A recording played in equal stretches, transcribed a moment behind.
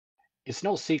It's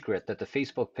no secret that the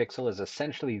Facebook pixel is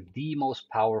essentially the most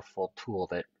powerful tool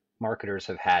that marketers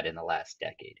have had in the last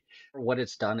decade. What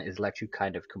it's done is let you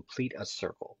kind of complete a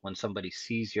circle. When somebody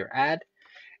sees your ad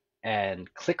and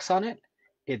clicks on it,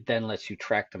 it then lets you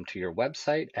track them to your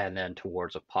website and then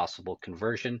towards a possible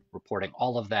conversion, reporting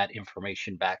all of that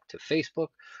information back to Facebook,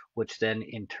 which then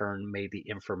in turn made the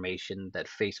information that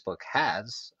Facebook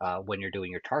has when you're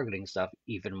doing your targeting stuff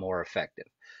even more effective.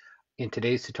 In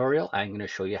today's tutorial, I'm going to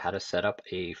show you how to set up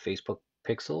a Facebook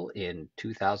pixel in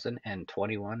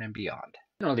 2021 and beyond.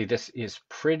 Generally, this is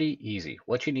pretty easy.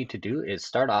 What you need to do is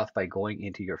start off by going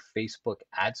into your Facebook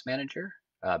Ads Manager,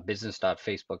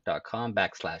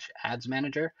 business.facebook.com/ads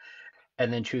manager,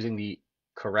 and then choosing the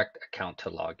correct account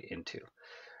to log into.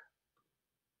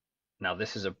 Now,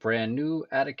 this is a brand new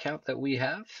ad account that we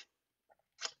have.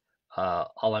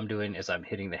 All I'm doing is I'm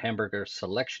hitting the hamburger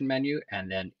selection menu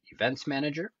and then Events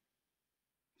Manager.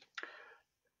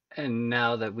 And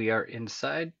now that we are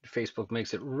inside, Facebook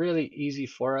makes it really easy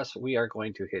for us. We are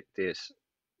going to hit this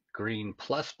green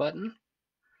plus button.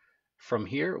 From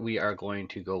here, we are going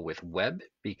to go with web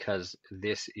because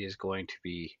this is going to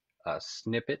be a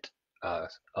snippet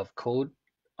of code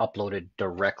uploaded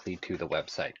directly to the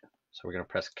website. So we're going to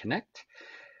press connect,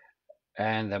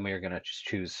 and then we are going to just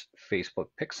choose Facebook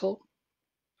Pixel,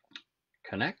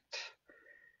 connect,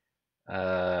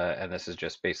 and this is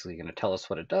just basically going to tell us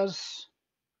what it does.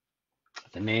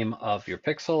 The name of your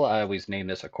pixel, I always name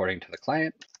this according to the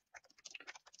client.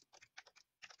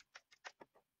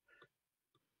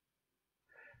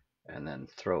 And then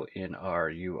throw in our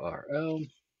URL.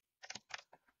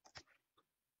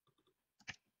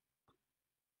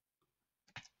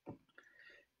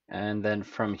 And then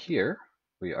from here,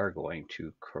 we are going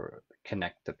to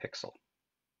connect the pixel.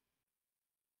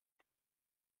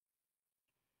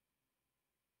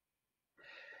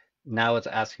 Now it's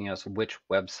asking us which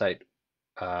website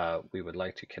we would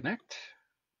like to connect.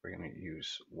 We're going to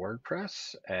use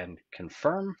WordPress and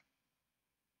confirm.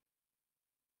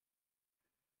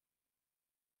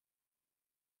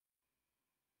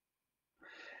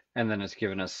 And then it's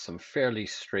given us some fairly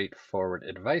straightforward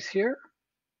advice here.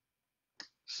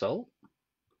 So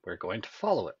we're going to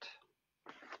follow it.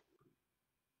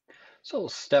 So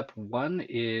step one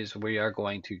is we are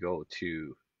going to go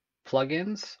to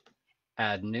plugins,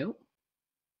 add new.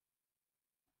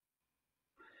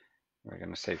 We're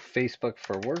going to say Facebook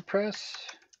for WordPress.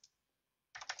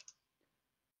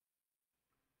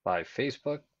 By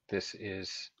Facebook, this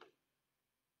is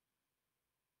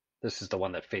the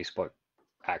one that Facebook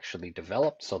actually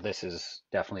developed. So this is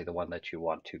definitely the one that you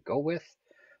want to go with.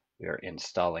 We are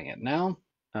installing it now.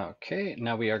 Okay,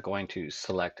 now we are going to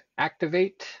select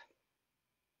activate.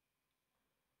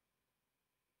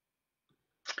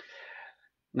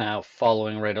 Now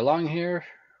following right along here,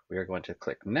 we are going to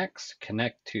click next,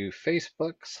 connect to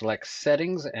Facebook, select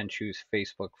settings and choose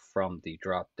Facebook from the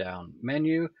drop down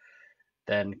menu.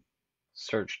 Then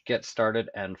search get started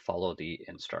and follow the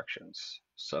instructions.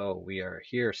 So we are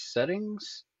here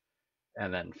settings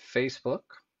and then Facebook.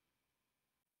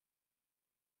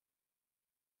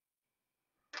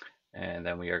 And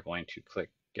then we are going to click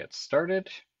get started.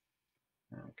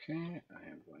 Okay, I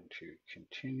am going to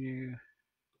continue.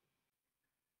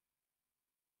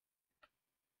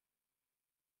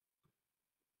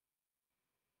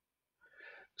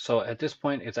 So at this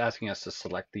point, it's asking us to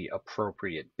select the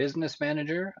appropriate business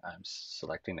manager. I'm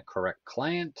selecting the correct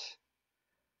client,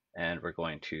 and we're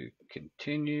going to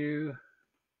continue.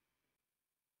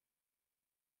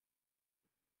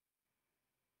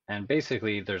 And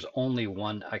basically, there's only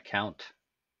one account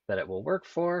that it will work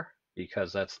for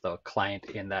because that's the client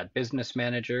in that business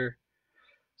manager.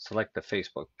 Select the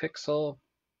Facebook pixel.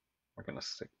 We're going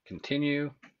to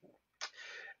continue.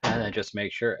 And then just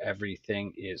make sure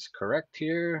everything is correct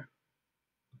here.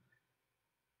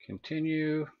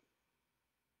 Continue.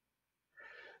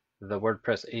 The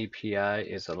WordPress API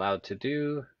is allowed to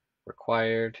do,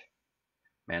 required,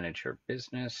 manage your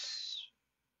business.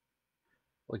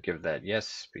 We'll give that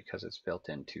yes because it's built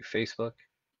into Facebook.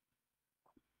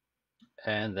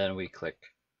 And then we click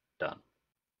done.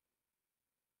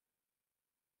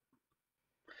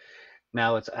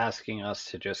 Now it's asking us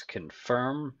to just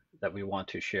confirm that we want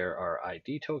to share our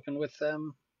ID token with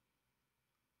them.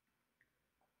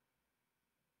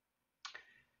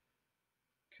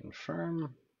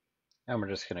 Confirm. And we're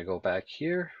just going to go back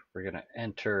here. We're going to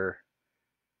enter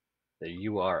the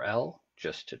URL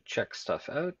just to check stuff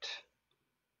out.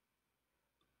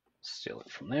 Steal it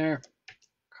from there.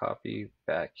 Copy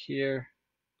back here.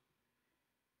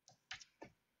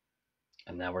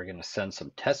 And now we're going to send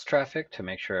some test traffic to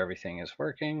make sure everything is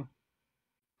working.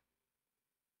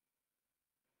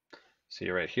 See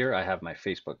right here, I have my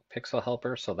Facebook pixel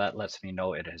helper, so that lets me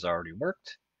know it has already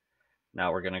worked.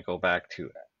 Now we're going to go back to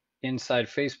inside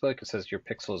Facebook. It says your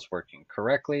pixel is working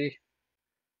correctly.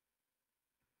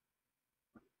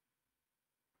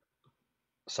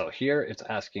 So here it's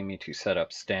asking me to set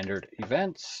up standard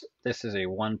events. This is a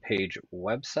one-page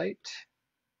website.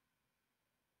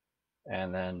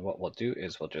 And then what we'll do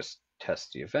is we'll just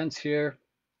test the events here.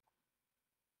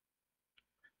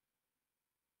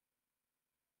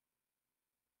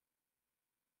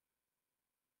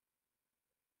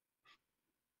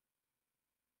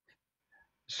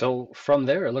 So from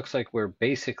there, it looks like we're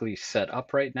basically set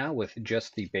up right now with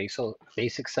just the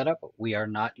basic setup. We are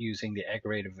not using the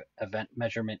aggregative event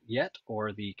measurement yet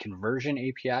or the conversion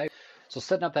API. So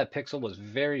setting up that pixel was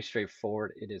very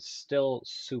straightforward. It is still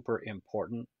super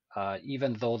important,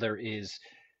 even though there is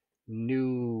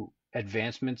new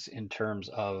advancements in terms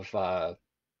of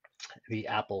the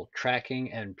Apple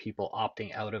tracking and people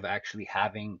opting out of actually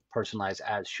having personalized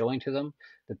ads showing to them.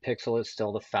 The pixel is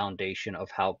still the foundation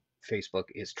of how Facebook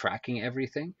is tracking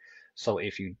everything. So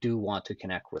if you do want to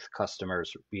connect with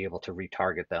customers, be able to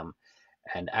retarget them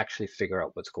and actually figure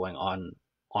out what's going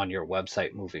on your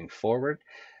website moving forward,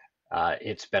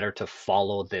 it's better to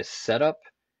follow this setup.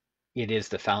 It is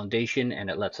the foundation and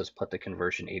it lets us put the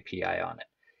conversion API on it.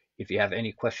 If you have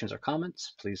any questions or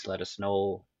comments, please let us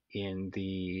know in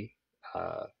the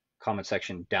uh, comment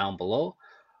section down below.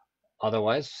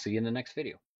 Otherwise, see you in the next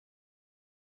video.